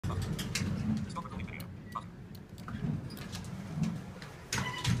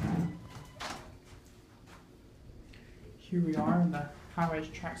Here we are in the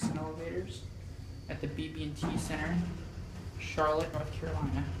Highrise tracks and elevators at the BB&T Center, Charlotte, North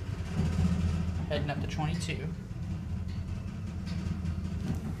Carolina. Heading up to 22. You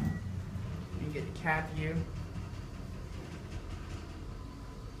can get the cab view.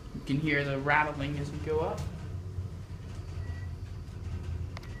 You can hear the rattling as we go up.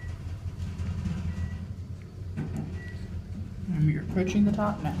 And we're approaching the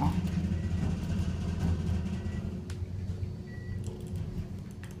top now.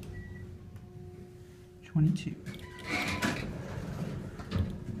 $22.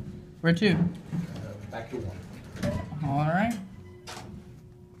 Where to? Back to 1. All right.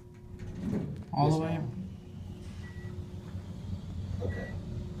 All Yes, the way. ma'am. Okay.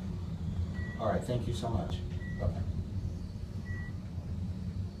 All right, thank you so much. Okay.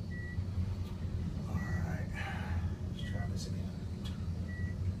 All right. Let's try this again.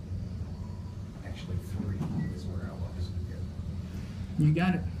 Actually, 3 is where I was. Good. You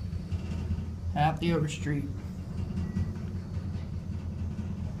got it. At the Overstreet.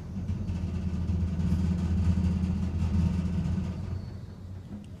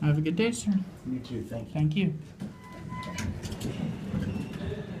 Have a good day, sir. You too, thank you. Thank you.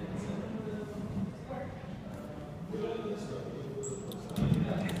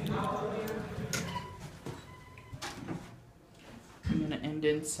 I'm going to end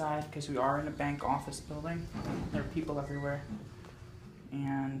inside because we are in a bank office building. There are people everywhere.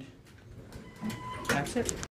 And that's it.